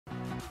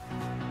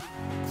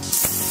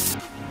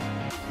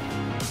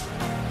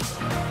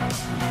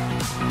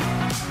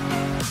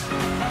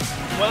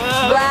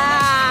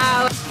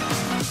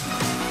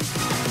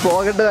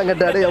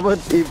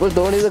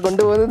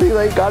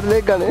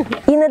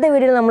ഇന്നത്തെ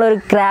വീഡിയോയിൽ നമ്മളൊരു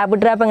ക്രാബ്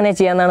ട്രാപ്പ് എങ്ങനെ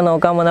ചെയ്യാമെന്നാണ്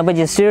നോക്കാൻ പോകുന്നത്. അപ്പോൾ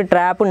ജസ്റ്റ് ഒരു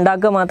ട്രാപ്പ്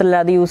ഉണ്ടാക്കുക മാത്രമല്ല,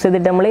 അത് യൂസ്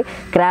ചെയ്തിട്ട് നമ്മൾ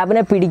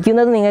ക്രാബിനെ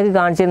പിടിക്കുന്നത് നിങ്ങൾക്ക്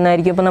കാണിച്ചു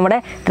തരുന്നതായിരിക്കും. അപ്പോൾ നമ്മുടെ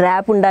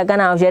ട്രാപ്പ്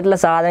ഉണ്ടാക്കാൻ ആവശ്യമായിട്ടുള്ള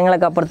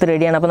സാധനങ്ങളൊക്കെ അപ്പുറത്ത്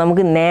റെഡിയാണ്. അപ്പോൾ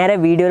നമുക്ക് നേരെ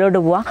വീഡിയോയിലോട്ട്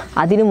പോവാം.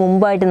 അതിന്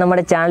മുമ്പായിട്ട്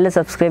നമ്മുടെ ചാനൽ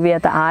സബ്സ്ക്രൈബ്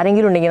ചെയ്യാത്ത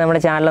ആരെങ്കിലും ഉണ്ടെങ്കിൽ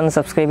നമ്മുടെ ചാനലൊന്ന്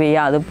സബ്സ്ക്രൈബ്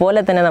ചെയ്യുക.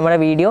 അതുപോലെ തന്നെ നമ്മുടെ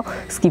വീഡിയോ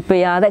സ്കിപ്പ്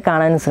ചെയ്യാതെ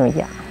കാണാനും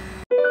ശ്രമിക്കുക.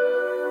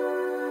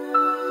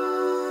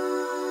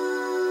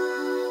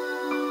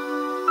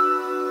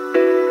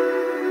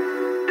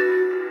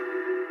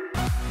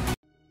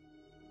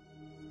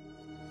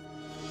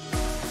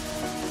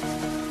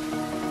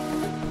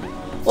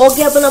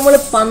 ഓക്കെ, അപ്പോൾ നമ്മൾ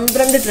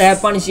 12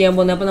 ട്രാപ്പാണ് ചെയ്യാൻ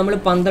പോകുന്നത്. അപ്പോൾ നമ്മൾ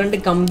 12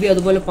 കമ്പി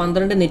അതുപോലെ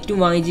 12 നെറ്റും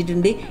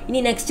വാങ്ങിച്ചിട്ടുണ്ട്. ഇനി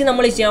നെക്സ്റ്റ്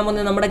നമ്മൾ ചെയ്യാൻ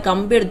പോകുന്നത് നമ്മുടെ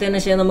കമ്പി എടുത്തതിന്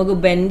ശേഷം നമുക്ക്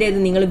ബെൻഡ് ചെയ്ത്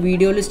നിങ്ങൾ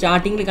വീഡിയോയിൽ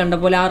സ്റ്റാർട്ടിങ്ങിൽ കണ്ട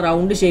പോലെ ആ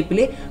റൗണ്ട് ഷേപ്പിൽ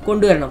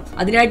കൊണ്ടുവരണം.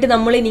 അതിനായിട്ട്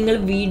നിങ്ങൾ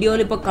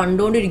വീഡിയോയിൽ ഇപ്പോൾ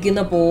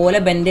കണ്ടുകൊണ്ടിരിക്കുന്ന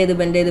പോലെ ബെൻഡ്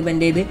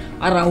ചെയ്ത്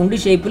ആ റൗണ്ട്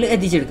ഷേപ്പിൽ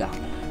എത്തിച്ചെടുക്കുക.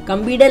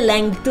 കമ്പിയുടെ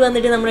ലെങ്ത്ത്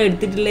വന്നിട്ട് നമ്മൾ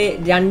എടുത്തിട്ടുള്ള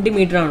 2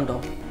 മീറ്റർ ആണ് കേട്ടോ.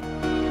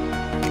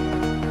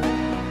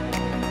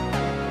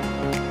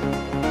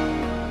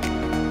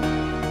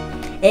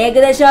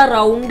 ഏകദേശം ആ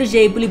റൗണ്ട്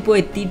ഷേപ്പിൽ ഇപ്പോൾ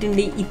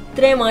എത്തിയിട്ടുണ്ട്.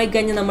 ഇത്രയുമായി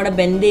കഴിഞ്ഞാൽ നമ്മുടെ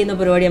ബെൻഡ് ചെയ്യുന്ന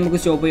പരിപാടി നമുക്ക്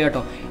സ്റ്റോപ്പ് ചെയ്യാം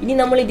കേട്ടോ. ഇനി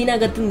നമ്മൾ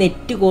ഇതിനകത്ത്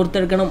നെറ്റ്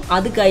കോർത്തെടുക്കണം.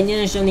 അത്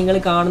കഴിഞ്ഞതിന് ശേഷം നിങ്ങൾ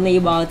കാണുന്ന ഈ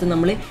ഭാഗത്ത്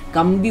നമ്മൾ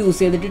കമ്പി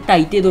യൂസ് ചെയ്തിട്ട്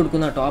ടൈറ്റ് ചെയ്ത്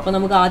കൊടുക്കുന്ന കേട്ടോ. അപ്പോൾ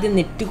നമുക്ക് ആദ്യം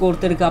നെറ്റ്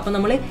കോർത്തെടുക്കുക. അപ്പോൾ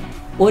നമ്മൾ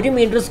 1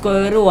 മീറ്റർ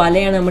സ്ക്വയർ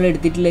വലയാണ് നമ്മൾ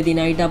എടുത്തിട്ടുള്ളത്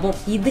ഇതിനായിട്ട്. അപ്പം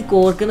ഇത്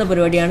കോർക്കുന്ന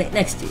പരിപാടിയാണ്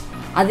നെക്സ്റ്റ്.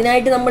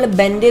 അതിനായിട്ട് നമ്മൾ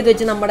ബെൻഡ് ചെയ്ത്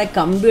വെച്ച് നമ്മുടെ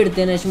കമ്പി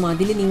എടുത്തതിന് ശേഷം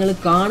അതിൽ നിങ്ങൾ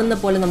കാണുന്ന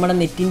പോലെ നമ്മുടെ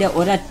നെറ്റിൻ്റെ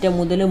ഒരറ്റം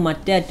മുതൽ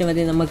മറ്റേ അറ്റം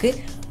വരെ നമുക്ക്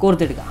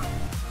കോർത്തെടുക്കാം.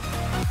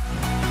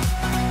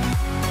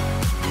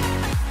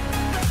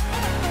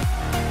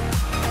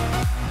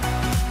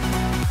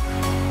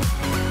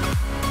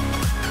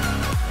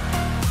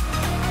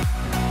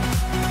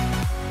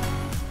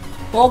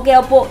 ഓക്കെ,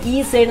 അപ്പോൾ ഈ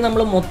സൈഡ്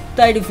നമ്മൾ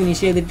മൊത്തമായിട്ട്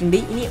ഫിനിഷ് ചെയ്തിട്ടുണ്ട്.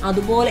 ഇനി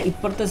അതുപോലെ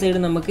ഇപ്പുറത്തെ സൈഡ്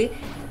നമുക്ക്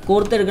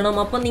കോർത്തെടുക്കണം.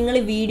 അപ്പം നിങ്ങൾ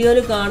വീഡിയോയിൽ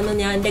കാണുന്ന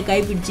ഞാൻ എൻ്റെ കൈ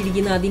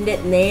പിടിച്ചിരിക്കുന്ന അതിൻ്റെ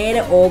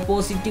നേരെ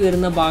ഓപ്പോസിറ്റ്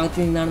വരുന്ന ഭാഗത്ത്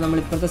നിന്നാണ്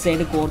നമ്മൾ ഇപ്പുറത്തെ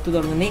സൈഡ് കോർത്ത്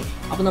തുടങ്ങുന്നത്.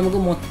 അപ്പോൾ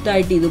നമുക്ക്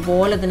മൊത്തമായിട്ട്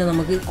ഇതുപോലെ തന്നെ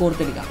നമുക്ക്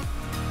കോർത്തെടുക്കാം.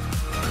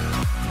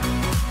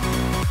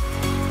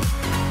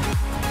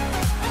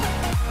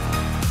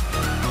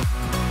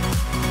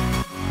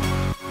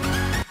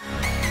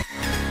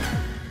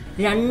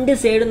 രണ്ട്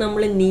സൈഡും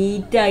നമ്മൾ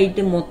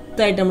നീറ്റായിട്ട്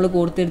മൊത്തമായിട്ട് നമ്മൾ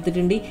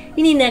കോർത്തെടുത്തിട്ടുണ്ട്.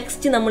 ഇനി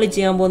നെക്സ്റ്റ് നമ്മൾ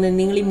ചെയ്യാൻ പോകുന്നത്,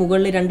 നിങ്ങൾ ഈ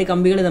മുകളിൽ 2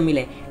 കമ്പികൾ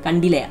തമ്മിലേ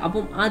കണ്ടില്ലേ,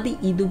 അപ്പം അത്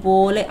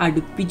ഇതുപോലെ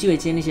അടുപ്പിച്ച്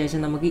വെച്ചതിന്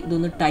ശേഷം നമുക്ക്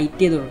ഇതൊന്ന്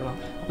ടൈറ്റ് ചെയ്ത് കൊടുക്കണം.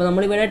 അപ്പോൾ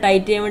നമ്മളിവിടെ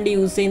ടൈറ്റ് ചെയ്യാൻ വേണ്ടി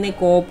യൂസ് ചെയ്യുന്ന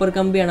കോപ്പർ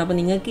കമ്പിയാണ്. അപ്പോൾ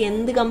നിങ്ങൾക്ക്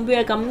എന്ത്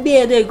കമ്പി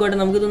ഏത് ആയിക്കോട്ടെ,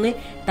 നമുക്കിതൊന്ന്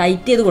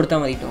ടൈറ്റ് ചെയ്ത്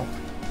കൊടുത്താൽ മതി കേട്ടോ.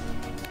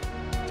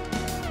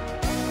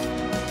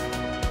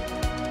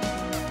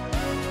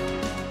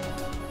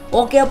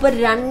 ഓക്കെ, അപ്പോൾ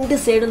 2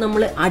 സൈഡും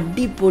നമ്മൾ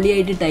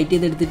അടിപൊളിയായിട്ട് ടൈറ്റ്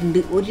ചെയ്തെടുത്തിട്ടുണ്ട്.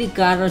 ഒരു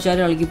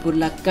കാരണവശാലും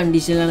ഇളകിപ്പോരില്ല.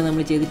 കണ്ടീഷനിലാണ്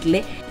നമ്മൾ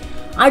ചെയ്തിട്ടുള്ളത്.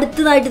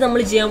 അടുത്തതായിട്ട് നമ്മൾ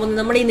ചെയ്യാൻ പോകുന്നത്,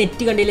 നമ്മുടെ ഈ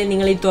നെറ്റ് കണ്ടില്ലേ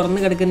നിങ്ങൾ ഈ തുറന്ന്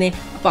കിടക്കുന്നത്,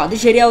 അപ്പോൾ അത്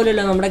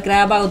ശരിയാവില്ലല്ലോ. നമ്മുടെ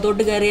ക്രാബ്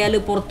അകത്തോട്ട് കയറിയാൽ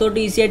പുറത്തോട്ട്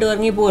ഈസി ആയിട്ട്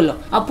ഇറങ്ങി പോകുമല്ലോ.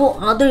 അപ്പോൾ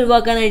അത്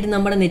ഒഴിവാക്കാനായിട്ട്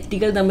നമ്മുടെ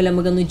നെറ്റുകൾ തമ്മിൽ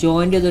നമുക്കൊന്ന്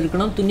ജോയിൻറ്റ് ചെയ്ത്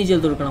കൊടുക്കണം, തുന്നി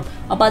ചേർത്ത് കൊടുക്കണം.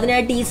 അപ്പോൾ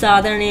അതിനായിട്ട് ഈ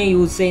സാധനമാണ് ഞാൻ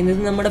യൂസ്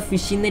ചെയ്യുന്നത്. നമ്മുടെ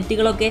ഫിഷിംഗ്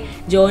നെറ്റുകളൊക്കെ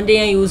ജോയിൻറ്റ്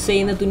ചെയ്യാൻ യൂസ്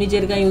ചെയ്യുന്ന, തുന്നി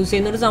ചേർക്കാൻ യൂസ്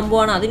ചെയ്യുന്ന ഒരു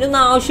സംഭവമാണ്.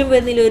 അതിനൊന്നും ആവശ്യം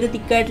വരുന്നില്ല. ഒരു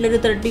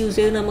തിക്കായിട്ടുള്ളൊരു ത്രെഡ് യൂസ്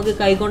ചെയ്ത് നമുക്ക്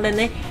കൈകൊണ്ട്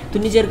തന്നെ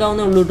തുന്നി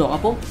ചേർക്കാവുന്നേ ഉള്ളൂ കേട്ടോ.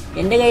 അപ്പോൾ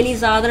എൻ്റെ കയ്യിൽ ഈ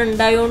സാധനം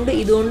ഉണ്ടായതുകൊണ്ട്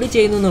ഇതുകൊണ്ട്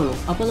ചെയ്യുന്നുള്ളൂ.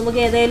 അപ്പോൾ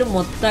നമുക്ക് ഏതായാലും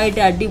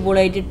മൊത്തമായിട്ട്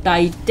അടിപൊളിയായിട്ട്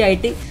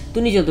ടൈറ്റായിട്ട്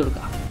തുന്നി ചേർത്ത്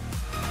കൊടുക്കാം.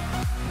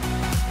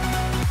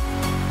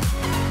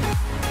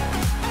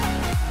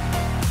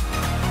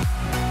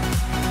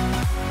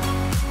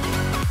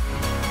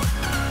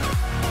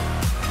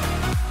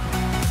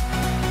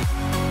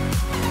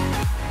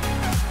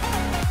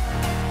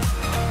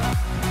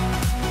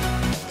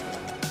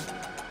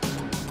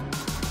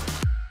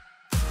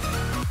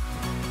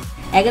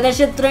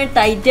 ഏകദേശം ഇത്രയും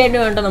ടൈറ്റായിട്ട്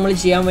വേണ്ട നമ്മൾ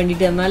ചെയ്യാൻ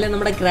വേണ്ടിയിട്ട്, എന്നാലേ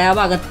നമ്മുടെ ക്രാബ്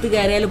അകത്ത്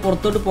കയറിയാൽ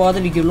പുറത്തോട്ട്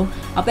പോകാതിരിക്കുള്ളൂ.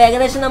 അപ്പോൾ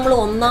ഏകദേശം നമ്മൾ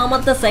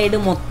ഒന്നാമത്തെ സൈഡ്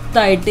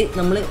മൊത്തമായിട്ട്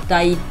നമ്മൾ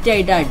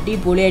ടൈറ്റായിട്ട്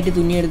അടിപൊളിയായിട്ട്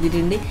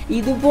തുന്നിയെടുത്തിട്ടുണ്ട്.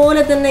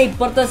 ഇതുപോലെ തന്നെ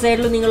ഇപ്പുറത്തെ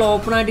സൈഡിൽ നിങ്ങൾ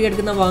ഓപ്പൺ ആയിട്ട്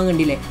കിടക്കുന്ന ഭാഗം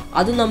കണ്ടില്ലേ,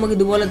 അതും നമുക്ക്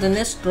ഇതുപോലെ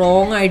തന്നെ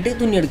സ്ട്രോങ് ആയിട്ട്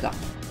തുന്നിയെടുക്കാം.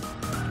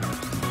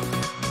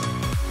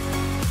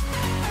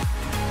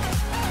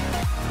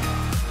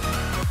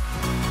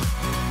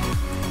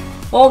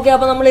 ഓക്കെ,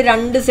 അപ്പോൾ നമ്മൾ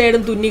 2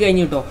 സൈഡും തുന്നി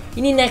കഴിഞ്ഞു കേട്ടോ.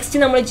 ഇനി നെക്സ്റ്റ്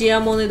നമ്മൾ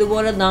ചെയ്യാൻ പോകുന്നത്,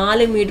 ഇതുപോലെ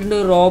 4 മീറ്ററിൻ്റെ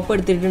ഒരു റോപ്പ്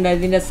എടുത്തിട്ടുണ്ട്.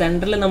 അതിൻ്റെ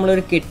സെൻറ്ററിൽ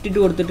നമ്മളൊരു കെട്ടിട്ട്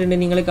കൊടുത്തിട്ടുണ്ട്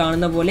നിങ്ങൾ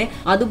കാണുന്ന പോലെ.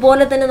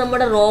 അതുപോലെ തന്നെ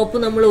നമ്മുടെ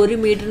റോപ്പ് നമ്മൾ 1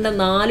 മീറ്ററിൻ്റെ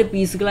 4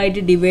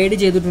 പീസുകളായിട്ട് ഡിവൈഡ്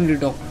ചെയ്തിട്ടുണ്ട്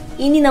കേട്ടോ.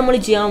 ഇനി നമ്മൾ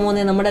ചെയ്യാൻ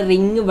പോകുന്നത്, നമ്മുടെ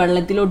റിങ്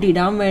വെള്ളത്തിലോട്ട്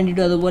ഇടാൻ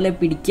വേണ്ടിയിട്ടും അതുപോലെ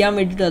പിടിക്കാൻ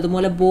വേണ്ടിയിട്ടും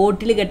അതുപോലെ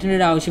ബോട്ടിൽ കെട്ടേണ്ട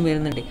ഒരു ആവശ്യം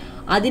വരുന്നുണ്ട്.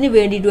 അതിന്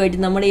വേണ്ടിയിട്ടുമായിട്ട്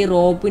നമ്മുടെ ഈ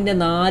റോപ്പിൻ്റെ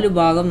 4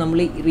 ഭാഗം നമ്മൾ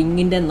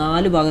റിങ്ങിൻ്റെ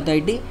 4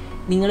 ഭാഗത്തായിട്ട്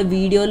നിങ്ങൾ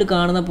വീഡിയോയിൽ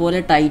കാണുന്ന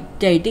പോലെ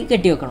ടൈറ്റായിട്ട്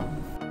കെട്ടി വെക്കണം.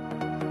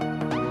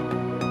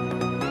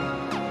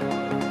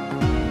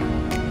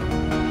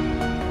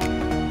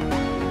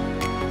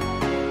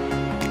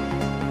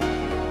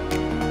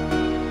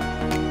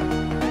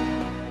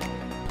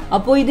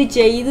 അപ്പോൾ ഇത്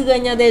ചെയ്ത്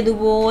കഴിഞ്ഞാൽ അത്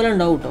ഇതുപോലെ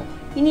ഉണ്ടാവും കേട്ടോ.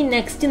 ഇനി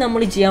നെക്സ്റ്റ്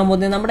നമ്മൾ ചെയ്യാൻ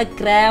പോകുന്നത് നമ്മുടെ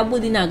ക്രാബ്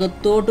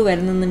ഇതിനകത്തോട്ട്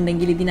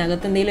വരുന്നുണ്ടെങ്കിൽ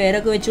ഇതിനകത്ത് എന്തെങ്കിലും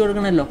എരൊക്കെ വെച്ച്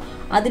കൊടുക്കണമല്ലോ.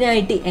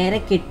 അതിനായിട്ട് എര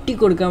കെട്ടി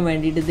കൊടുക്കാൻ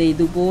വേണ്ടിയിട്ട്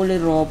ഇതുപോലെ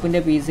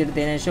റോപ്പിൻ്റെ പീസ്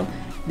എടുത്തതിന് ശേഷം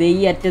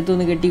ഈ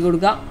അറ്റത്തുനിന്ന് കെട്ടി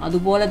കൊടുക്കുക.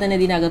 അതുപോലെ തന്നെ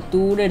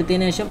ഇതിനകത്തൂടെ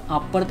എടുത്തതിന് ശേഷം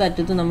അപ്പുറത്തെ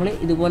അറ്റത്ത് നമ്മൾ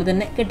ഇതുപോലെ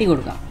തന്നെ കെട്ടി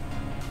കൊടുക്കുക.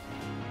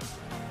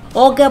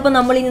 ഓക്കെ, അപ്പോൾ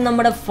നമ്മളിനി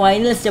നമ്മുടെ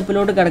ഫൈനൽ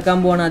സ്റ്റെപ്പിലോട്ട് കിടക്കാൻ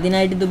പോകണം.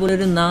 അതിനായിട്ട് ഇതുപോലെ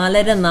ഒരു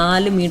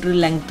 4.5 മീറ്റർ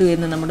ലെങ്ത്ത്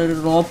വരുന്ന നമ്മുടെ ഒരു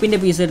റോപ്പിൻ്റെ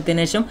പീസ്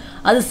എടുത്തതിന് ശേഷം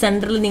അത്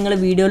സെൻറ്ററിൽ നിങ്ങൾ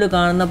വീഡിയോയിൽ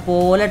കാണുന്ന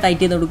പോലെ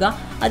ടൈറ്റ് ചെയ്ത് കൊടുക്കുക.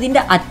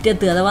 അതിൻ്റെ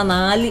അറ്റത്ത് അഥവാ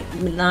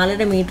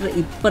 4.5 മീറ്റർ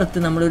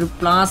ഇപ്പുറത്ത് നമ്മളൊരു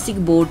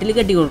പ്ലാസ്റ്റിക് ബോട്ടിൽ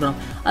കെട്ടി കൊടുക്കണം.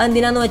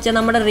 അതെന്തിനാന്ന് വെച്ചാൽ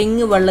നമ്മുടെ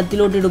റിങ്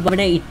വെള്ളത്തിലോട്ട് ഇടുമ്പോൾ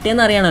അവിടെ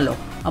ഇട്ടേന്ന് അറിയണമല്ലോ.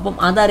 അപ്പം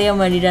അതറിയാൻ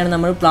വേണ്ടിയിട്ടാണ്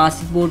നമ്മൾ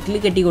പ്ലാസ്റ്റിക് ബോട്ടിൽ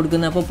കെട്ടി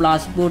കൊടുക്കുന്നത്. അപ്പോൾ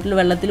പ്ലാസ്റ്റിക് ബോട്ടിൽ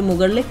വെള്ളത്തിൽ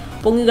മുകളിൽ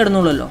പൊങ്ങി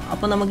കിടന്നുള്ളല്ലോ.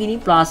 അപ്പോൾ നമുക്കിനി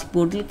പ്ലാസ്റ്റിക്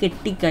ബോട്ടിൽ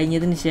കെട്ടി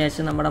കഴിഞ്ഞതിന്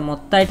ശേഷം നമ്മുടെ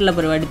മൊത്തമായിട്ടുള്ള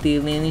പരിപാടി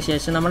തീർന്നതിന്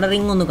ശേഷം നമ്മുടെ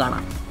റിങ് ഒന്ന്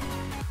കാണാം.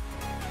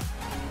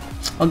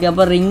 ഓക്കെ,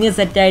 അപ്പോൾ റിങ്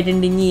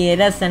സെറ്റായിട്ടുണ്ട്. ഇനി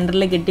എര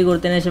സെൻറ്ററിൽ കെട്ടി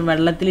കൊടുത്തതിന് ശേഷം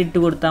വെള്ളത്തിൽ ഇട്ട്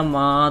കൊടുത്താൽ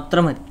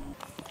മാത്രം മതി.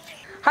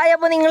 ഹായ്,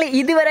 അപ്പോൾ നിങ്ങൾ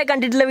ഇതുവരെ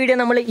കണ്ടിട്ടുള്ള വീഡിയോ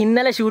നമ്മൾ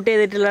ഇന്നലെ ഷൂട്ട്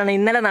ചെയ്തിട്ടുള്ളതാണ്,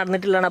 ഇന്നലെ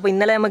നടന്നിട്ടുള്ളതാണ്. അപ്പോൾ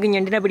ഇന്നലെ നമുക്ക്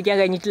ഞണ്ടിനെ പിടിക്കാൻ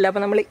കഴിഞ്ഞിട്ടില്ല.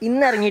 അപ്പോൾ നമ്മൾ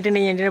ഇന്ന് ഇറങ്ങിയിട്ടുണ്ട്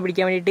ഞണ്ടിനെ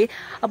പിടിക്കാൻ വേണ്ടിയിട്ട്.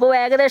 അപ്പോൾ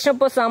ഏകദേശം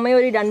ഇപ്പോൾ സമയം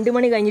ഒരു 2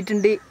 മണി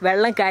കഴിഞ്ഞിട്ടുണ്ട്.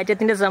 വെള്ളം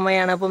കയറ്റത്തിൻ്റെ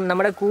സമയമാണ്. അപ്പം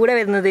നമ്മുടെ കൂടെ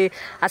വരുന്നത്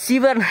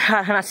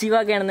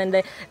അസീബാക്കയാണ്.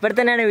 എൻ്റെ ഇവിടെ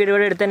തന്നെയാണ് വീട്,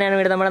 ഇവിടെ അടുത്ത് തന്നെയാണ്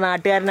വീട്, നമ്മുടെ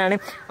നാട്ടുകാരനാണ്.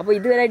 അപ്പോൾ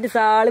ഇതുവരെയായിട്ട്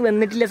ആൾ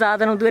വന്നിട്ടില്ല,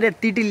 സാധനം ഇതുവരെ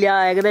എത്തിയിട്ടില്ല.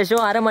 ഏകദേശം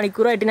 1/2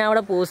 മണിക്കൂറായിട്ട് ഞാൻ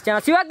അവിടെ പോസ്റ്റാണ്.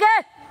 അസീബാക്കേ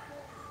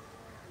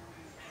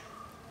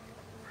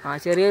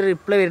ചെറിയൊരു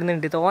റിപ്ലൈ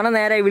വരുന്നുണ്ട്. തോനെ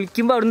നേരെ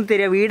വിളിക്കുമ്പോൾ അവിടെ നിന്ന്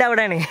തരിക, വീട്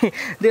അവിടെയാണ്.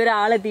 ഇതുവരെ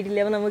ആളെത്തിയിട്ടില്ല.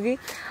 അപ്പോൾ നമുക്ക്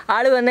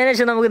ആൾ വന്നതിന്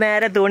ശേഷം നമുക്ക്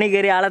നേരെ തോണി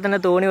കയറി, ആളെ തന്നെ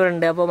തോണി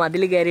ഉണ്ട്. അപ്പം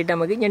അതിൽ കയറിയിട്ട്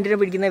നമുക്ക് ഞണ്ടിനെ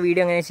പിടിക്കുന്ന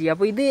വീഡിയോ അങ്ങനെ ചെയ്യാം.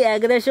 അപ്പോൾ ഇത്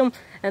ഏകദേശം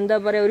എന്താ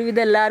പറയുക,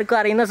 ഒരുവിധം എല്ലാവർക്കും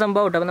അറിയുന്ന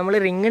സംഭവം കേട്ടോ. അപ്പോൾ നമ്മൾ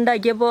റിങ്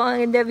ഉണ്ടാക്കിയപ്പോൾ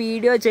അതിൻ്റെ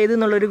വീഡിയോ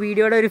ചെയ്തെന്നുള്ളൊരു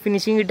വീഡിയോയുടെ ഒരു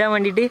ഫിനിഷിങ് കിട്ടാൻ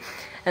വേണ്ടിയിട്ട്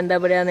എന്താ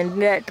പറയുക,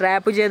 നിൻ്റെ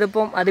ട്രാപ്പ്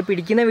ചെയ്തപ്പം അത്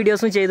പിടിക്കുന്ന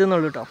വീഡിയോസും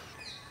ചെയ്തെന്നുള്ളൂ കേട്ടോ.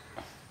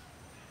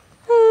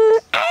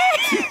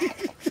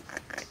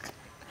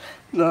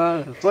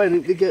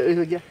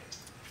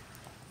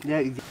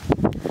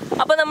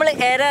 അപ്പോൾ നമ്മൾ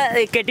എര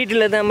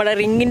കെട്ടിയിട്ടുള്ളത് നമ്മുടെ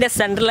റിങ്ങിൻ്റെ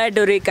സെൻട്രലായിട്ട്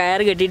ഒരു കയർ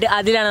കെട്ടിയിട്ട്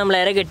അതിലാണ് നമ്മൾ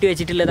എര കെട്ടി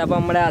വെച്ചിട്ടുള്ളത്. അപ്പോൾ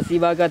നമ്മുടെ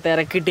അസീബാക്ക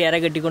തിരക്കിട്ട് എര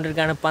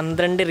കെട്ടിക്കൊണ്ടിരിക്കുകയാണ്.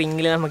 12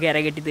 റിങ്ങിൽ നമുക്ക് എര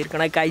കെട്ടി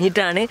തീർക്കണം. അത്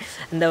കഴിഞ്ഞിട്ടാണ്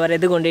എന്താ പറയുക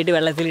ഇത് കൊണ്ടുപോയിട്ട്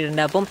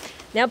വെള്ളത്തിലിടേണ്ടത്. അപ്പം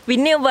ഞാൻ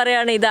പിന്നെയും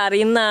പറയുകയാണ്, ഇത്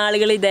അറിയുന്ന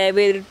ആളുകൾ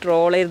ദയവേത്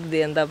ട്രോൾ ചെയ്തത്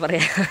എന്താ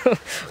പറയുക,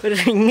 ഒരു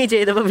റിങ്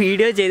ചെയ്തപ്പോൾ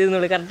വീഡിയോ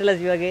ചെയ്തെന്നുള്ളൂ. കറക്റ്റല്ല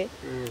അസീബാക്കെ?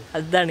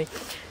 അതാണ്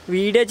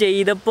വീഡിയോ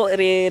ചെയ്തപ്പോൾ,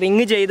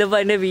 റിങ് ചെയ്തപ്പോൾ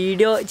അതിൻ്റെ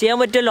വീഡിയോ ചെയ്യാൻ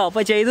പറ്റുമല്ലോ,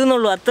 അപ്പോൾ ചെയ്തു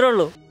എന്നുള്ളൂ, അത്രേ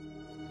ഉള്ളൂ.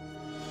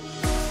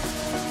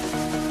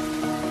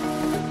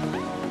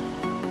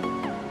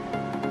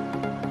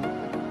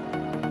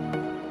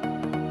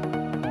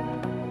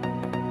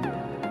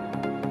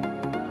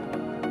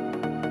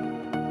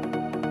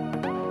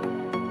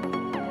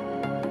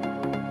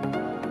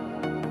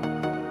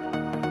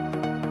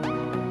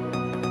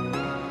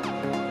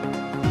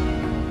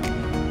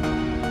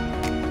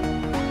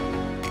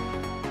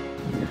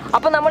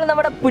 അപ്പോൾ നമ്മൾ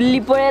നമ്മുടെ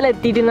പുല്ലിപ്പുഴയിൽ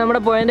എത്തിയിട്ട്, നമ്മുടെ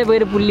പുഴേൻ്റെ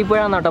പേര് പുല്ലിപ്പുഴ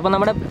എന്നാണ് കേട്ടോ. അപ്പോൾ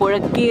നമ്മുടെ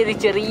പുഴയ്ക്ക് ഒരു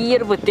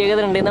ചെറിയൊരു പ്രത്യേകത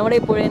ഉണ്ട്. നമ്മുടെ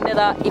ഈ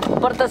പുഴേൻ്റെതാ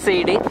ഇപ്പുറത്തെ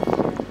സൈഡ്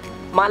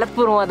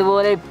മലപ്പുറം,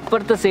 അതുപോലെ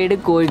ഇപ്പുറത്തെ സൈഡ്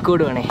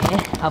കോഴിക്കോട് വേണേ.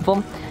 അപ്പം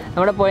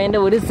നമ്മുടെ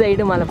പുഴേൻ്റെ ഒരു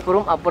സൈഡ്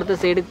മലപ്പുറം, അപ്പുറത്തെ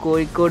സൈഡ്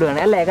കോഴിക്കോട്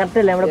വേണേ, അല്ലേ?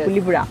 കറക്റ്റ് അല്ലേ നമ്മുടെ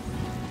പുല്ലിപ്പുഴ?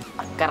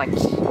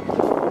 കറക്റ്റ്.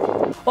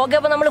 ഓക്കെ,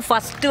 അപ്പോൾ നമ്മൾ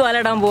ഫസ്റ്റ് വല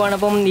ഇടാൻ പോവാണ്.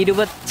 അപ്പം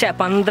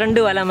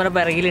 12 വല നമ്മുടെ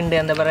പിറകിലുണ്ട്,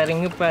 എന്താ പറയുക,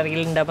 റിങ്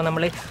പിറകിലുണ്ട്. അപ്പോൾ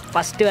നമ്മൾ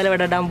ഫസ്റ്റ് വല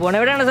ഇവിടെ ഇടാൻ പോവാണ്.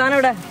 എവിടെയാണ് സാധനം?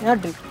 ഇവിടെ ഞാൻ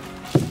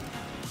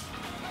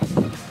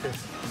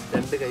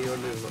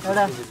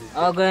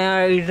ഓക്കെ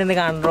ഇടുന്നത്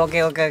കാണുന്നു. ഓക്കെ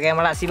ഓക്കെ ഓക്കെ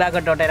നമ്മൾ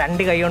അസീബാക്കട്ടോട്ടെ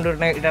 2 കൈ കൊണ്ട്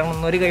ഇടണം,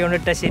 1 കൈ കൊണ്ട്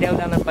ഇട്ടാൽ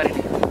ശരിയാവില്ല എന്നാണ്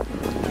പറയുന്നത്.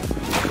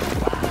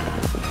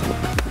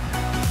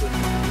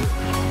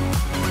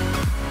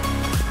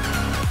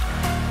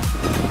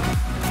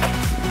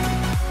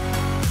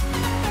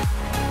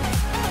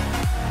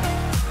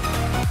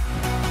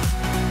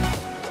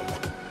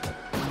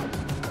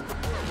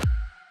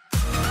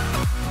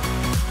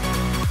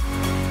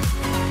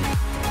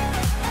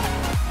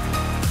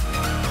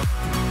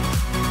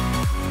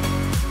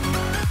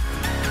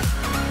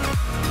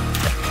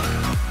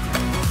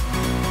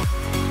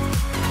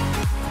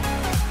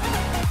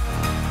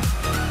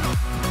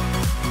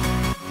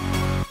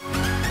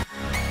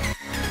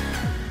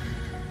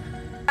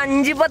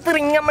 അഞ്ച് 10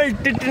 റിങ് നമ്മൾ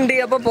ഇട്ടിട്ടുണ്ട്.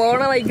 അപ്പോൾ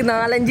പോണ വഴിക്ക്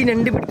 4-5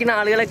 ഞണ്ട് പിടിക്കുന്ന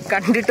ആളുകളെ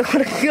കണ്ടിട്ട്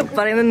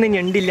പറയുന്നത്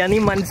ഞണ്ടില്ല. നീ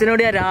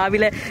മനസ്സിനോട്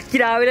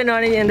രാവിലെ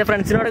ഞാൻ എൻ്റെ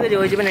ഫ്രണ്ട്സിനോടൊക്കെ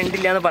ചോദിച്ചപ്പോൾ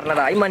ഞണ്ടില്ല എന്ന്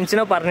പറഞ്ഞതാ. ഈ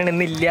മനുഷ്യനോ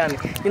പറഞ്ഞിരുന്നില്ല എന്ന്.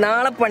 ഈ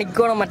നാളെ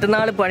പണിക്കോണം,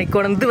 മറ്റന്നാൾ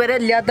പണിക്കോണം, ഇതുവരെ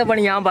ഇല്ലാത്ത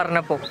പണി ഞാൻ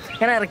പറഞ്ഞപ്പോൾ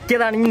ഞാൻ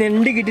ഇറക്കിയതാണ്. ഈ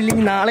ഞണ്ട്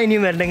കിട്ടില്ലെങ്കിൽ നാളെ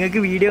ഇനിയും വരണ്ട,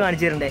 നിങ്ങൾക്ക് വീഡിയോ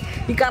കാണിച്ചു തരണ്ടേ.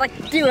 ഈ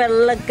കറക്റ്റ്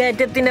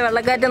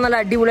വെള്ളക്കയറ്റം നല്ല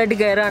അടിപൊളിയായിട്ട്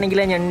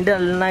കയറുകയാണെങ്കിൽ ഞണ്ട്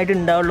നന്നായിട്ട്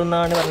ഉണ്ടാവുള്ളൂ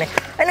എന്നാണ് പറഞ്ഞത്.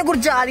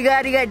 അതിനെക്കുറിച്ച്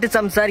ആധികാരികമായിട്ട്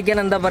സംസാരിക്കാൻ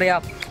എന്താ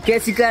പറയുക,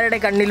 കേസിക്കാരുടെ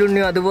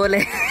കണ്ണിലുണ്ണിയോ അതുപോലെ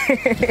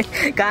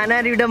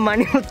കാനാരിയുടെ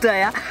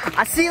മണിമുത്തായ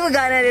അസീവ്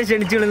കാനാരിയെ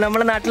ക്ഷണിച്ചുള്ളൂ.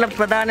 നമ്മുടെ നാട്ടിലെ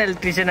പ്രധാന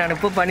ഇലക്ട്രീഷ്യനാണ്.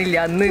 ഇപ്പോൾ പണിയില്ല,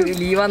 അന്ന്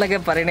ലീവാന്നൊക്കെ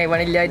പറയണേ,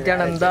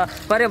 പണിയില്ലായിട്ടാണ്. എന്താ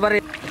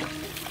പറയാ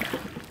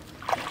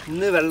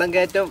ഇന്ന് വെള്ളം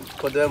കയറ്റം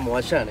പൊതുവെ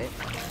മോശമാണ്.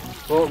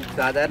 ഇപ്പോൾ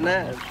സാധാരണ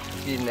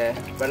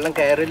വെള്ളം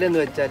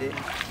കയറില്ലെന്ന് വെച്ചാൽ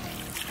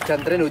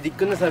ചന്ദ്രൻ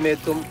ഉദിക്കുന്ന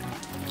സമയത്തും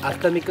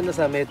അസ്തമിക്കുന്ന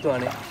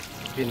സമയത്തുമാണ്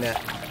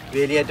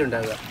വേലിയേറ്റം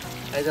ഉണ്ടാകുക.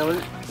 അതായത് നമ്മൾ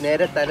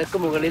നേരെ തലക്ക്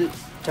മുകളിൽ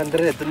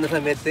ചന്ദ്രൻ എത്തുന്ന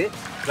സമയത്ത്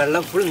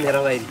വെള്ളം ഫുൾ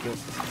നിറവായിരിക്കും.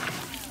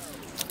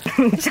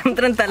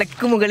 ചന്ദ്രൻ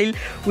തലക്ക് മുകളിൽ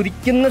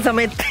ഉദിക്കുന്ന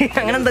സമയത്ത്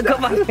അങ്ങനെ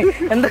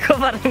എന്തൊക്കെ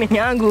പറഞ്ഞു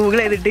ഞാൻ ഗൂഗിൾ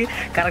ചെയ്തിട്ട്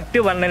കറക്റ്റ്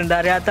പറഞ്ഞിട്ടുണ്ട്.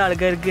 അറിയാത്ത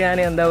ആൾക്കാർക്ക് ഞാൻ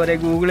എന്താ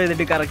പറയുക ഗൂഗിൾ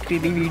ചെയ്തിട്ട് കറക്റ്റ്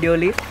ഇത്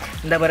വീഡിയോയിൽ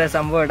എന്താ പറയുക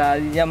സംഭവം ഇടാം.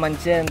 അത് ഞാൻ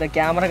എന്താ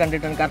ക്യാമറ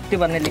കണ്ടിട്ടാണ് കറക്റ്റ്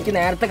പറഞ്ഞില്ല. എനിക്ക്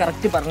നേരത്തെ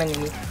കറക്റ്റ് പറഞ്ഞു,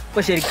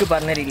 ഇപ്പോൾ ശരിക്കും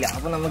പറഞ്ഞില്ല.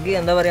 അപ്പോൾ നമുക്ക്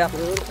എന്താ പറയുക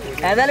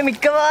ഏതായാലും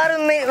മിക്കവാറും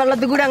ഒന്ന്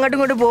വെള്ളത്തിൽ കൂടി അങ്ങോട്ടും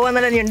ഇങ്ങോട്ട്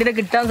പോകാന്നല്ല ഞണ്ടിനെ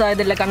കിട്ടാൻ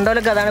സാധ്യതയില്ല.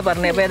 കണ്ടോലൊക്കെ അതാണ്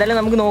പറഞ്ഞത്. അപ്പോൾ ഏതായാലും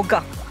നമുക്ക്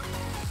നോക്കാം.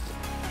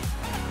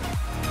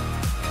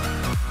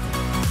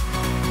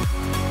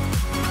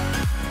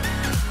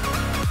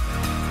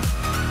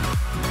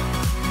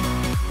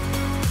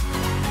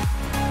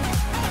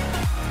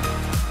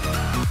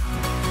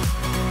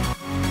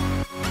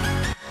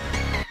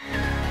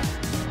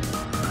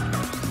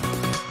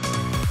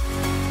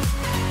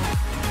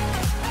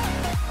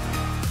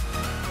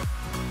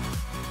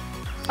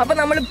 അപ്പോൾ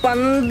നമ്മൾ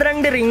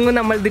 12 റിങ്ങും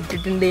നമ്മൾ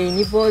ഇട്ടിട്ടുണ്ട്.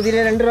 ഇനിയിപ്പോൾ ഇതിൽ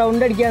 2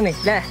 റൗണ്ട് അടിക്കാന്ന്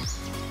അല്ലേ?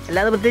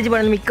 അല്ലാതെ പ്രത്യേകിച്ച്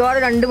പറയുന്നത്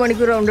മിക്കവാറും 2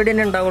 മണിക്കൂർ റൗണ്ട് അടി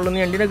തന്നെ ഉണ്ടാവുള്ളൂ.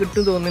 ഞണ്ടിനെ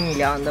കിട്ടും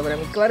തോന്നുന്നില്ല. എന്താ പറയുക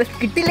മിക്കവാറും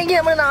കിട്ടില്ലെങ്കിൽ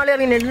നമ്മൾ നാളെ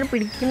അറിയാം. ഞണ്ടിനെ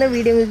പിടിക്കുന്ന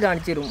വീഡിയോ നിങ്ങൾക്ക്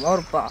കാണിച്ചു തരും.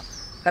 ഉറപ്പാ.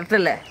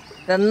 കറക്റ്റല്ലേ?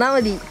 തന്നാൽ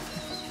മതി.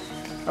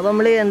 അപ്പോൾ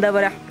നമ്മൾ എന്താ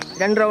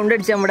പറയുക 2 റൗണ്ട്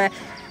അടിച്ച് നമ്മുടെ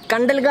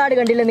കണ്ടൽക്കാട്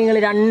കണ്ടില്ല നിങ്ങൾ?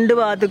 2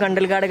 ഭാഗത്ത്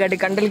കണ്ടൽക്കാട് കാട്ടി.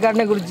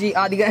 കണ്ടൽക്കാടിനെ കുറിച്ച്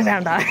അധികം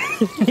വേണ്ട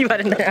ഈ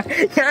പറയണ്ട,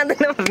 ഞാൻ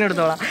തന്നെ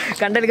പറഞ്ഞെടുത്തോളാം.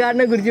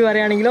 കണ്ടൽക്കാടിനെ കുറിച്ച്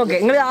പറയുകയാണെങ്കിൽ ഓക്കെ,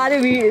 നിങ്ങൾ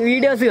ആദ്യം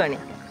വീഡിയോസ് കാണി.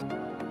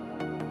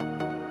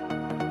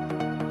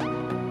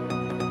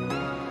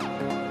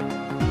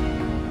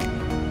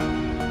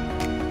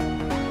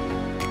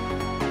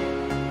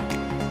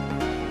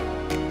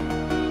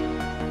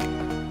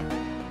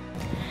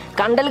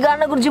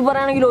 കണ്ടൽക്കാടിനെ കുറിച്ച്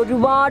പറയുകയാണെങ്കിൽ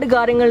ഒരുപാട്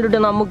കാര്യങ്ങളുണ്ട്.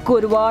 നമുക്ക്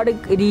ഒരുപാട്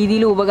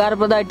രീതിയിൽ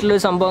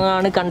ഉപകാരപ്രദമായിട്ടുള്ളൊരു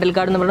സംഭവമാണ്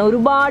കണ്ടൽക്കാട് എന്ന് പറയുന്നത്.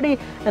 ഒരുപാട്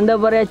എന്താ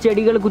പറയുക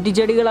ചെടികൾ,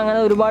 കുറ്റിച്ചെടികൾ, അങ്ങനെ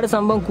ഒരുപാട്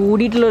സംഭവം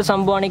കൂടിയിട്ടുള്ളൊരു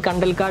സംഭവമാണ് ഈ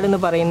കണ്ടൽക്കാട് എന്ന്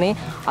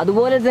പറയുന്നത്.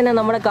 അതുപോലെ തന്നെ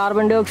നമ്മുടെ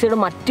കാർബൺ ഡൈ ഓക്സൈഡ്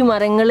മറ്റു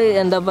മരങ്ങൾ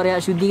എന്താ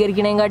പറയുക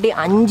ശുദ്ധീകരിക്കണേക്കാട്ടി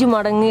 5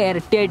 മടങ്ങ്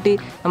ഇരട്ടിയായിട്ട്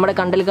നമ്മുടെ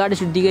കണ്ടൽക്കാട്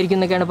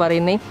ശുദ്ധീകരിക്കുന്നൊക്കെയാണ്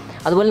പറയുന്നത്.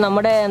 അതുപോലെ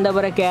നമ്മുടെ എന്താ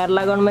പറയുക കേരള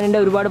ഗവൺമെൻറ്റിൻ്റെ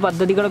ഒരുപാട്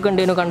പദ്ധതികളൊക്കെ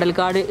ഉണ്ടായിരുന്നു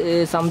കണ്ടൽക്കാട്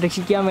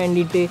സംരക്ഷിക്കാൻ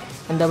വേണ്ടിയിട്ട്.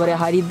 എന്താ പറയുക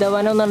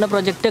ഹരിതവനം എന്ന് പറഞ്ഞ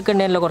പ്രൊജക്റ്റൊക്കെ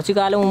ഉണ്ടായിരുന്നല്ലോ കുറച്ച്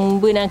കാലം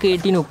മുമ്പ്, ഞാൻ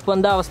കേട്ടിരുന്നു. ഇപ്പോൾ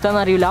എന്താ അവസ്ഥ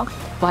എന്നറിയില്ല.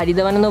 അപ്പോൾ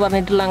ഹരിതവനം എന്ന്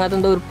പറഞ്ഞിട്ടുള്ള അങ്ങനത്തെ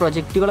എന്തോ ഒരു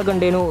പ്രൊജക്റ്റുകളൊക്കെ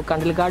ഉണ്ടായിരുന്നു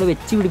കണ്ടൽക്കാട്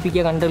വെച്ച്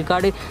പിടിപ്പിക്കുക,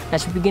 കണ്ടൽക്കാട്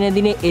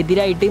നശിപ്പിക്കുന്നതിന്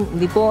എതിരായിട്ട്.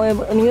 ഇതിപ്പോൾ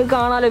നിങ്ങൾക്ക്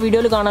കാണാമല്ലോ,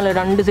 വീഡിയോയിൽ കാണാമല്ലോ,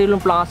 2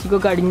 സൈഡിലും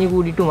പ്ലാസ്റ്റിക്കൊക്കെ അടിഞ്ഞ്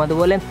കൂടിയിട്ടും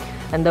അതുപോലെ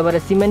എന്താ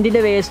പറയുക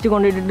സിമെൻറ്റിൻ്റെ വേസ്റ്റ്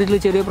കൊണ്ടിട്ടിട്ടുള്ള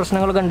ചെറിയ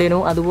പ്രശ്നങ്ങളൊക്കെ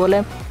ഉണ്ടായിരുന്നു. അതുപോലെ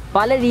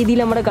പല രീതിയിൽ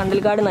നമ്മുടെ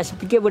കണ്ടൽക്കാട്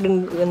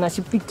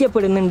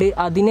നശിപ്പിക്കപ്പെടുന്നുണ്ട്.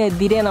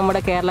 അതിനെതിരെ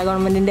നമ്മുടെ കേരള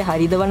ഗവൺമെൻറ്റിൻ്റെ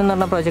ഹരിതവനം എന്ന്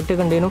പറഞ്ഞ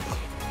പ്രൊജക്റ്റൊക്കെ ഉണ്ടായിരുന്നു.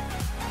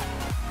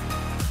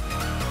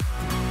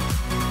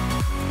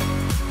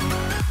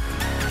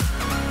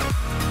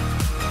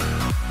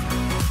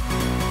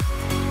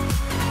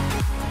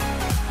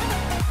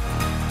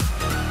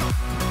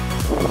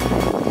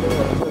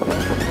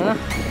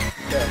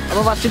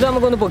 അപ്പോൾ ഫസ്റ്റ്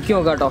നമുക്കൊന്ന് പൊക്കി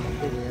നോക്കാം കേട്ടോ.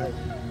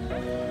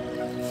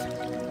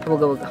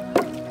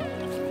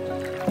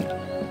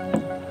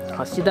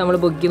 ഫസ്റ്റ് നമ്മൾ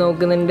പൊക്കി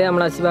നോക്കുന്നുണ്ട്,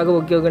 നമ്മൾ അസിബാഗ്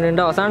പൊക്കി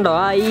നോക്കുന്നുണ്ട്. അവസാനം ഉണ്ടോ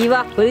അയ്യവ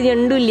ഒരു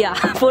ഞണ്ടുമില്ല.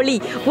 പൊളി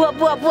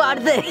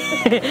അടുത്ത്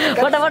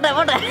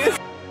പോട്ടെ.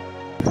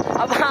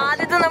 അപ്പൊ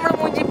ആദ്യത്തെ നമ്മൾ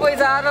മൂഞ്ചിപ്പോയി,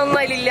 സാധനമൊന്നും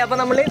അതിലില്ല. അപ്പൊ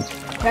നമ്മള്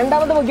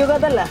 2ാമത്തെ പൊക്കി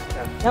നോക്കാത്തല്ല,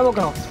 ഞാൻ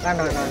പൊക്കണോ?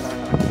 വേണ്ട.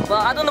 അപ്പൊ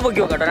അതൊന്ന് പൊക്കി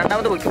നോക്കാം കേട്ടോ.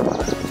 2ാമത്തെ പൊക്കി നോക്കാം.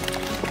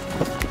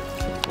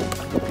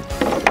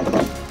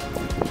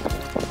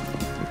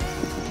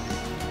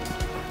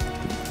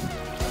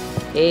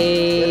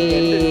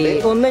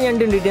 ഒന്ന്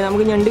ഞണ്ട് കിട്ടി,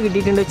 നമുക്ക് ഞണ്ട്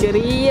കിട്ടിയിട്ടുണ്ട്.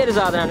 ചെറിയൊരു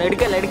സാധനമാണ്.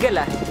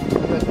 എടുക്കല്ല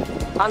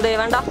അതെ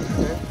വേണ്ട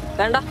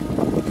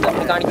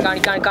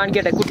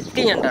കാണിക്കട്ടെ.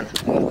 കുട്ടി ഞണ്ടാണ്,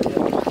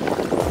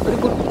 ഒരു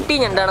കുട്ടി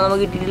ഞണ്ടാണ്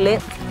നമുക്ക് കിട്ടിയിട്ടുള്ളത്.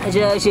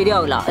 പക്ഷേ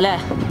ശരിയാവില്ല അല്ലേ?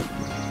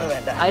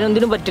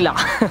 അതിനൊന്നിനും പറ്റില്ല.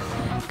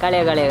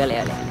 കളയാ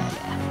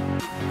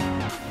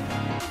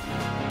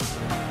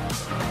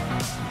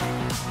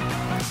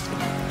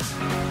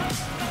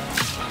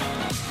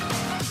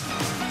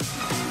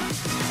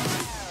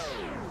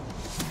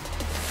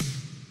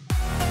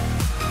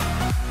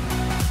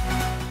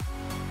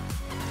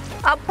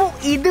അപ്പോൾ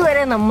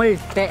ഇതുവരെ നമ്മൾ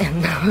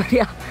എന്താ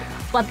പറയുക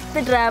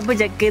 10 ട്രാപ്പ്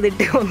ചെക്ക്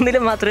ചെയ്തിട്ട്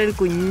ഒന്നിലും മാത്രമേ ഒരു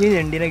കുഞ്ഞു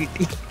ഞണ്ടിനെ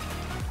കിട്ടി.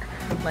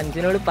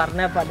 മനുഷ്യനോട്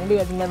പറഞ്ഞാൽ പറഞ്ഞിട്ട്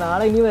കേട്ടില്ല.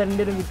 നാളെ ഇനി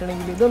വരേണ്ടി വരും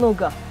കിട്ടണമെങ്കിൽ. ഇത്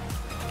നോക്കാം,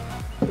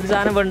 ഒരു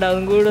സാധനം വേണ്ട,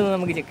 അതും കൂടെ ഒന്ന്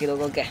നമുക്ക് ചെക്ക് ചെയ്ത്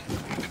നോക്കാം. ഓക്കെ,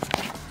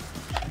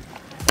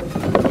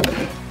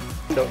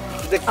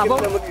 അപ്പം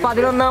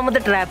 11ാമത്തെ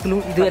ട്രാപ്പിലും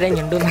ഇതുവരെ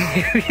ഞണ്ടൊന്നും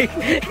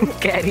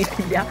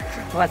കയറിയിട്ടില്ല.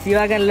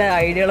 വസീവാക്ക് നല്ല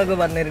ഐഡിയകളൊക്കെ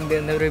പറഞ്ഞിട്ടുണ്ട്.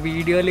 എന്താ പറയുക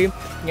വീഡിയോയിൽ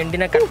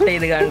ഞണ്ടിനെ കട്ട്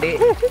ചെയ്ത് കണ്ട്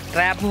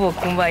ട്രാപ്പ്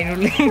പൊക്കുമ്പോൾ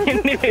അതിനുള്ളിൽ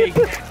ഞണ്ട്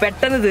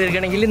പെട്ടെന്ന്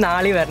തീർക്കണമെങ്കിൽ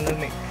നാളെ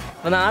വരണമെന്ന്.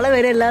 അപ്പോൾ നാളെ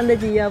വരെ എല്ലാം എന്താ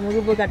ചെയ്യുക,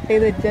 നമുക്കിപ്പോൾ കട്ട്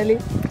ചെയ്ത് വെച്ചാൽ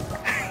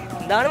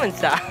എന്താണ്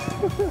മനസ്സിലാ.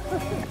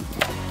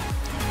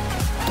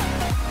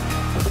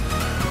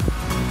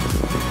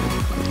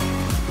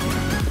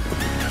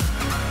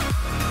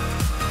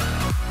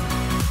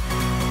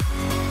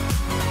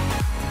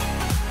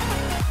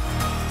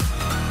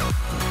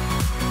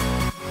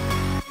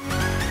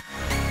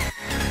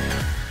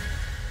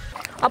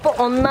 അപ്പോൾ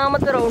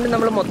 1ാമത്തെ റൗണ്ട്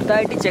നമ്മൾ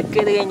മൊത്തമായിട്ട് ചെക്ക്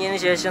ചെയ്ത് കഴിഞ്ഞതിന്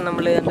ശേഷം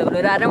നമ്മൾ എന്താ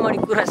പറയുക ഒരു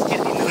അരമണിക്കൂർ റെസ്റ്റ്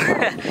എടുത്തിരുന്നു.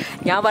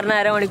 ഞാൻ പറഞ്ഞ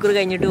അരമണിക്കൂർ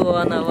കഴിഞ്ഞിട്ട്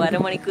പോകാമെന്ന്. അപ്പോൾ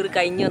അരമണിക്കൂർ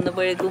കഴിഞ്ഞ്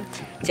വന്നപ്പോഴേക്കും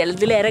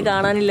ചിലതിൽ ഇര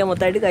കാണാനില്ല,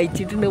 മൊത്തമായിട്ട്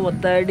കഴിച്ചിട്ടുണ്ട്,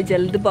 മൊത്തമായിട്ട്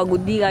ചിലത്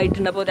പകുതി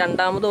ആയിട്ടുണ്ട്. അപ്പോൾ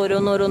 2ാമത്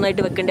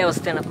ഓരോന്നായിട്ട് വെക്കേണ്ട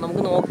അവസ്ഥയാണ്. അപ്പോൾ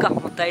നമുക്ക് നോക്കാം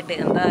മൊത്തമായിട്ട്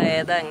എന്താ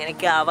ഏതാ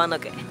എങ്ങനെയൊക്കെ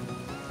ആവാന്നൊക്കെ.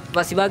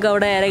 ഫസിബാക്ക്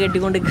അവിടെ ഏറെ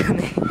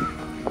കെട്ടിക്കൊണ്ടിരിക്കുന്നത്.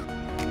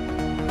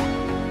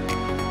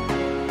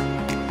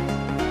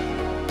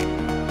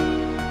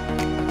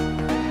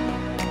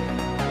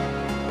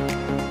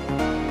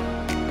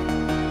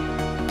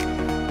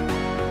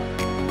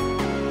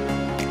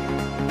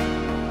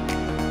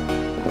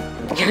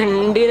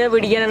 ഞണ്ടിനെ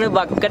പിടിക്കാനാണ്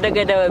ബക്കറ്റൊക്കെ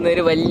ആയിട്ടാ വന്നത്.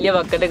 ഒരു വലിയ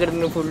ബക്കറ്റൊക്കെ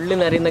എടുത്ത് ഫുള്ള്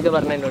നിറയുന്നൊക്കെ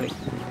പറഞ്ഞ എന്നോട്.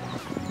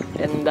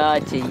 എന്താ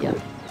ചെയ്യാ?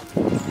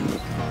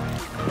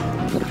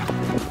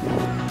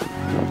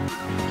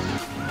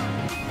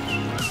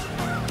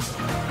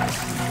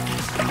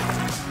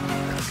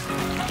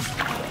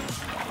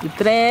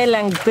 ഇത്രേ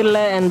ലെങ്ത്തുള്ള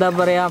എന്താ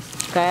പറയാ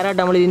കയറായിട്ട്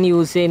നമ്മൾ ഇതിന്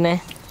യൂസ് ചെയ്യുന്നത്.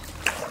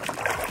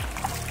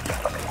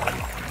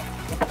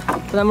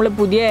 നമ്മൾ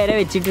പുതിയ ഇര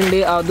വെച്ചിട്ടുണ്ട്,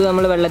 അത്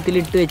നമ്മൾ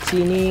വെള്ളത്തിലിട്ട് വെച്ച്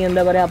ഇനി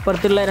എന്താ പറയുക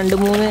അപ്പുറത്തുള്ള 2,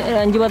 3,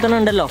 5, 10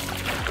 ഉണ്ടല്ലോ,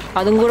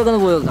 അതും കൂടെ ഒക്കെ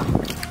ഒന്ന് പോയി വെക്കാം.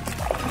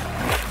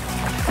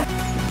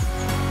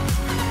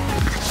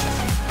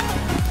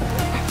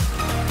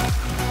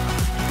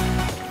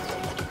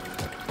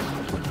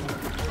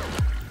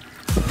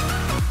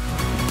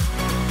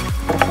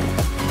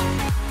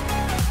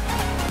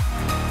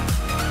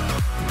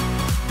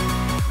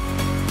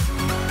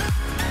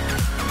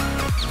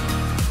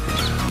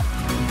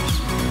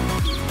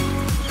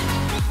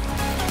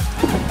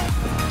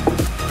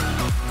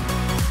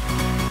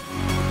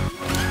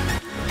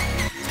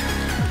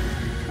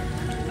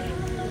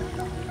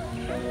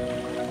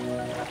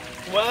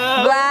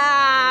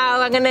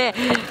 അങ്ങനെ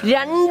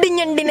 2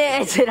 ഞണ്ടിനെ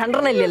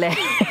 2 ഇല്ലല്ലേ,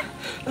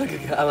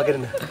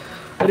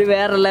 ഒരു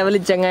വേറെ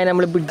ലെവലിൽ ചങ്ങായി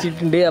നമ്മൾ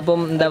പിടിച്ചിട്ടുണ്ട്.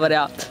 അപ്പം എന്താ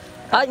പറയാ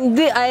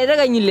ഇത് അര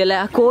കഴിഞ്ഞില്ലല്ലേ,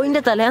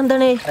 കോയിന്റെ തല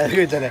എന്താണ്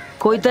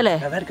കോയിത്തലേ,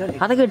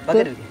 അതൊക്കെ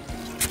ഇട്ട്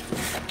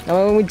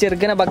നമുക്ക്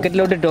ചെറുക്കനെ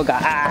ബക്കറ്റിലോട്ട് ഇട്ട്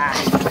നോക്കാം.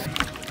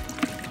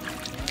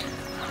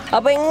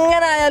 അപ്പൊ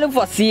എങ്ങനെ ആയാലും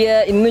ഫസിയെ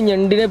ഇന്ന്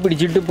ഞണ്ടിനെ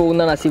പിടിച്ചിട്ട്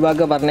പോകുന്നതാണ്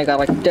അസിബാക്ക പറഞ്ഞത്.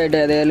 കറക്റ്റായിട്ട്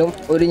ഏതായാലും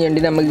ഒരു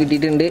ഞണ്ടിനെ നമുക്ക്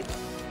കിട്ടിയിട്ടുണ്ട്.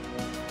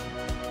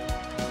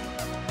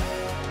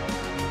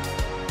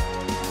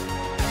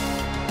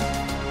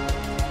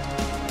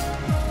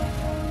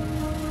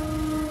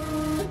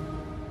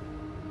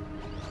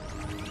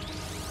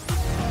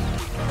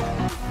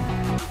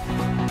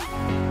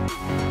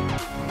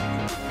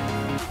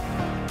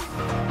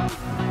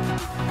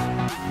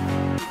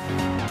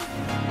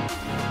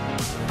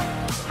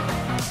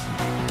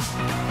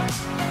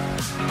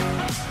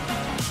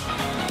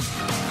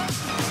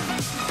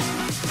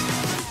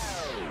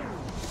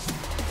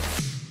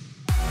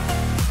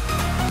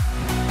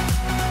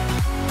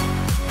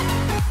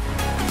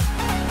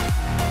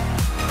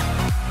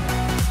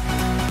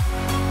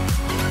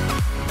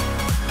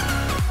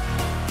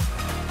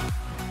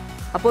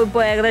 അപ്പോൾ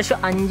ഇപ്പോൾ ഏകദേശം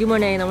 5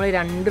 മണിയായി. നമ്മൾ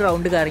 2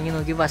 റൗണ്ട് കറങ്ങി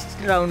നോക്കി.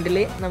 ഫസ്റ്റ് റൗണ്ടിൽ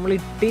നമ്മൾ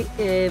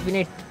പിന്നെ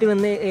ഇട്ടിട്ട്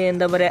വന്ന്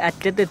എന്താ പറയുക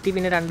അറ്റത്തെത്തി.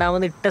 പിന്നെ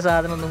രണ്ടാമത് ഇട്ട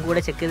സാധനം ഒന്നും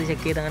കൂടെ ചെക്ക്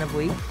ചെയ്ത് അങ്ങനെ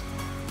പോയി.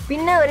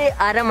 പിന്നെ ഒരു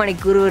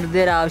അരമണിക്കൂർ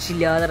വെറുതെ ഒരു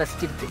ആവശ്യമില്ലാതെ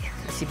റെസ്റ്റ് എടുത്ത്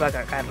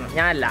റെസിപ്പാക്കാം. കാരണം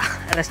ഞാനല്ല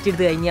റെസ്റ്റ്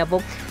എടുത്ത്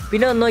കഴിഞ്ഞപ്പോൾ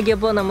പിന്നെ ഒന്ന്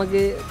നോക്കിയപ്പോൾ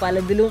നമുക്ക്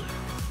പലതിലും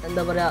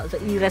എന്താ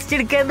പറയുക ഈ റെസ്റ്റ്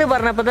എടുക്കരുത്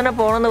പറഞ്ഞപ്പോൾ തന്നെ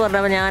പോകണമെന്ന്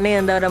പറഞ്ഞപ്പോൾ ഞാൻ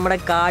എന്താ പറയുക നമ്മുടെ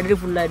കാർഡിൽ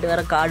ഫുള്ളായിട്ട്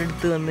വേറെ കാർഡ്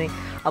എടുത്ത് വന്ന്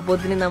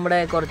അപ്പോഴത്തേന് നമ്മുടെ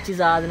കുറച്ച്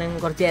സാധനം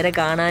കുറച്ച് നേരം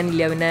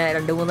കാണാനില്ല. പിന്നെ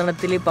 2-3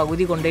 എണ്ണത്തിൽ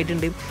പകുതി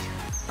കൊണ്ടുപോയിട്ടുണ്ട്.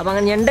 അപ്പം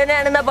അങ്ങനെ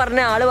ഞണ്ടനെയാണെന്നാ പറഞ്ഞ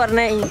ആൾ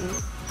പറഞ്ഞ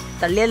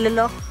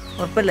തള്ളിയല്ലല്ലോ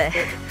ഉറപ്പല്ലേ,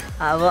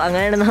 അപ്പോൾ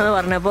അങ്ങനെയാണെന്നാണ്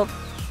പറഞ്ഞപ്പോൾ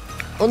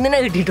ഒന്നിനെ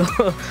കിട്ടിയിട്ടോ,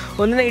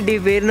 ഒന്നിനെ കിട്ടി,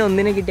 പേരിന്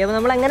ഒന്നിനെ കിട്ടി. അപ്പോൾ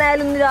നമ്മൾ എങ്ങനെ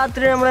ആയാലും ഇന്ന്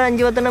രാത്രി നമ്മൾ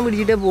 5-10 എണ്ണം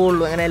പിടിച്ചിട്ടേ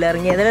പോവുള്ളൂ. അങ്ങനെ എല്ലാം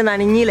ഇറങ്ങി ഏതായാലും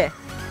നനഞ്ഞില്ലേ,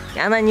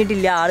 ഞാൻ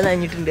നനഞ്ഞിട്ടില്ല, ആൾ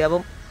നനഞ്ഞിട്ടുണ്ട്.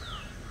 അപ്പം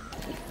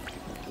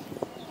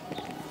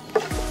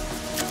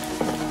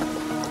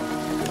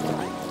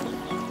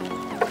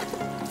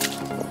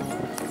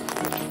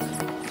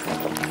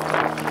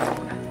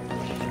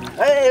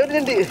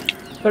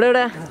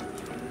ഇവിടെ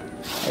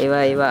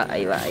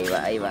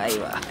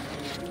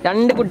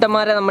 2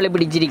 കുട്ടന്മാരെ നമ്മൾ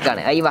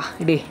പിടിച്ചിരിക്കാണ്. അയ്യവാ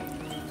ഇട്,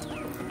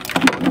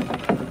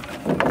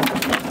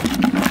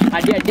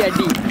 അടി അടി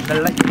അടി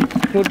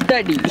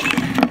മുട്ടടി,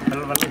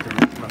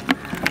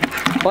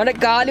 ഓന്റെ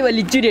കാല്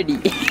വലിച്ചൊരടി.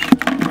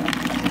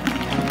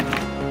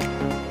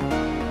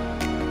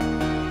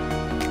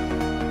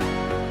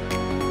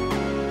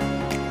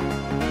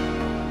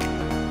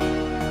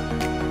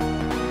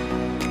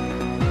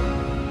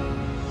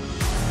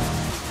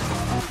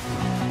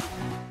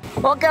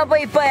 ഓക്കെ, അപ്പോൾ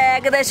ഇപ്പോൾ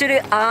ഏകദേശം ഒരു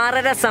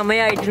 6:30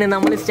 സമയമായിട്ടുണ്ട്.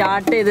 നമ്മൾ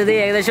സ്റ്റാർട്ട് ചെയ്തത്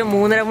ഏകദേശം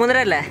 3:30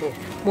 അല്ലേ,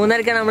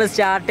 3:30ക്കാണ് നമ്മൾ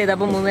സ്റ്റാർട്ട് ചെയ്തത്.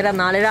 അപ്പോൾ 3:30,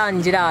 4:30,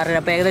 5:30, 6:30,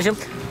 അപ്പോൾ ഏകദേശം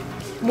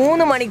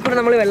 3 മണിക്കൂർ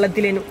നമ്മൾ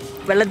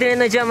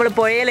വെള്ളത്തിലേനു വെച്ചാൽ നമ്മൾ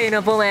പുഴയിലേനു.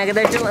 അപ്പോൾ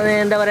ഏകദേശം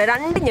എന്താ പറയുക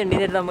 2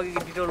 ഞണ്ടിനെ നമുക്ക്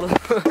കിട്ടിയിട്ടുള്ളൂ.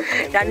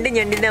 2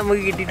 ഞണ്ടിനെ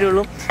നമുക്ക്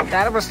കിട്ടിയിട്ടുള്ളൂ.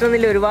 വേറെ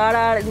പ്രശ്നമൊന്നുമില്ല. ഒരുപാട്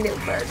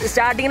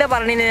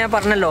സ്റ്റാർട്ടിങ്ങിനെ ഞാൻ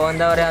പറഞ്ഞല്ലോ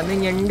എന്താ പറയുക അന്ന്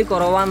ഞണ്ട്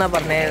കുറവാന്നാണ്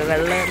പറഞ്ഞത്.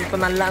 വെള്ളം ഇപ്പം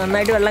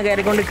നന്നായിട്ട് വെള്ളം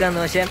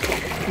കയറിക്കൊണ്ടിരിക്കുകയെന്ന്, പക്ഷേ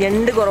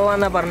ഞണ്ട്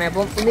കുറവാന്നാണ് പറഞ്ഞത്.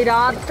 അപ്പം ഇന്ന്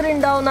രാത്രി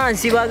ഉണ്ടാവുമെന്നാണ്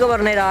അസിബാക്ക്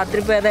പറഞ്ഞത്. രാത്രി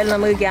ഇപ്പോൾ ഏതായാലും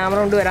നമുക്ക് ക്യാമറ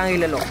കൊണ്ട് വരാൻ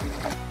കഴിയില്ലല്ലോ.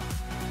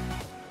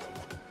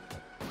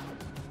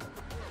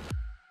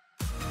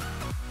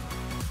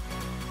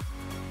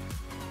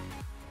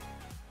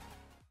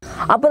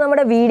 അപ്പോൾ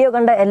നമ്മുടെ വീഡിയോ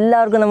കണ്ട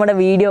എല്ലാവർക്കും നമ്മുടെ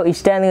വീഡിയോ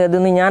ഇഷ്ടമായെന്ന്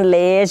കരുതുന്നു. ഞാൻ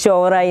ലേശം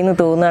ഓവറായി എന്ന്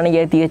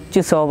തോന്നുകയാണെങ്കിൽ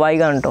തികച്ചും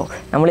സ്വാഭാവികമാണ് കേട്ടോ.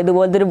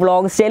 നമ്മളിതുപോലത്തെ ഒരു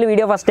ബ്ലോഗ് സ്റ്റൈൽ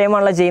വീഡിയോ ഫസ്റ്റ്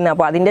ടൈമാണല്ലോ ചെയ്യുന്നത്.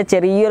 അപ്പോൾ അതിൻ്റെ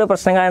ചെറിയൊരു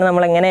പ്രശ്നം കാരണം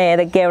നമ്മളെങ്ങനെ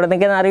ഏതൊക്കെ എവിടെ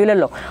നിന്നൊക്കെയെന്ന്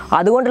അറിയില്ലല്ലോ,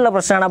 അതുകൊണ്ടുള്ള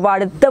പ്രശ്നമാണ്. അപ്പോൾ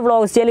അടുത്ത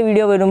ബ്ലോഗ് സ്റ്റൈൽ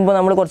വീഡിയോ വരുമ്പോൾ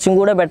നമ്മൾ കുറച്ചും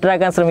കൂടെ ബെറ്റർ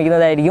ആക്കാൻ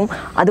ശ്രമിക്കുന്നതായിരിക്കും.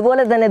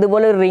 അതുപോലെ തന്നെ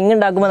ഇതുപോലെ ഒരു റിംഗ്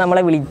ഉണ്ടാക്കുമ്പോൾ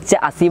നമ്മളെ വിളിച്ച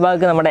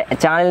അസീബാക്ക് നമ്മുടെ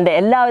ചാനലിൻ്റെ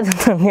എല്ലാവിധ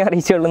നന്ദി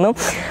അറിയിച്ചുകൊള്ളുന്നു.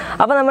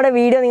 അപ്പോൾ നമ്മുടെ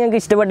വീഡിയോ നിങ്ങൾക്ക്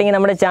ഇഷ്ടപ്പെട്ടെങ്കിൽ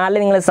നമ്മുടെ ചാനൽ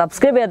നിങ്ങൾ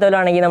സബ്സ്ക്രൈബ്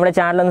ചെയ്യാത്തവരാണെങ്കിൽ നമ്മുടെ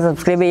ചാനലൊന്ന്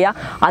സബ്സ്ക്രൈബ്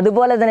ചെയ്യുക.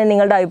 അതുപോലെ തന്നെ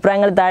നിങ്ങളുടെ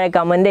അഭിപ്രായങ്ങൾ താഴെ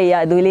കമൻറ്റ്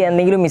ചെയ്യുക. അതിൽ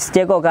എന്തെങ്കിലും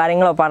മിസ്റ്റേക്കോ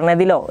കാര്യങ്ങളോ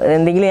പറഞ്ഞതിലോ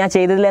എന്തെങ്കിലും ഞാൻ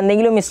ചെയ്തതിൽ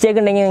എന്തെങ്കിലും മിസ്റ്റേക്ക്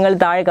ഉണ്ടെങ്കിൽ നിങ്ങൾ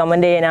താഴെ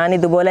കമൻറ്റ് ചെയ്യുക. ഞാൻ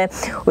ഇതുപോലെ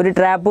ഒരു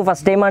ട്രാപ്പ്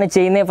ഫസ്റ്റ് ടൈമാണ്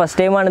ചെയ്യുന്നത്.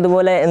 ഫസ്റ്റ് ടൈമാണ്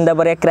ഇതുപോലെ എന്താ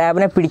പറയുക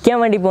ക്രാബിനെ പിടിക്കാൻ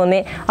വേണ്ടി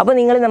പോകുന്നത്. അപ്പോൾ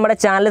നിങ്ങൾ നമ്മുടെ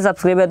ചാനൽ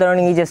സബ്സ്ക്രൈബ്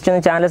ചെയ്യാത്തവരാണെങ്കിൽ ജസ്റ്റ്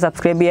ഒന്ന് ചാനൽ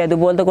സബ്സ്ക്രൈബ് ചെയ്യുക.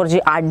 ഇതുപോലത്തെ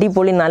കുറച്ച്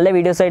അടിപൊളി നല്ല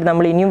വീഡിയോസായിട്ട്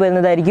നമ്മൾ ഇനിയും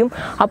വരുന്നതായിരിക്കും.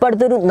 അപ്പോൾ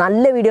അടുത്തൊരു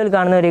നല്ല വീഡിയോയിൽ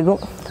കാണുന്നവരേക്കും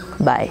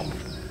ബൈ.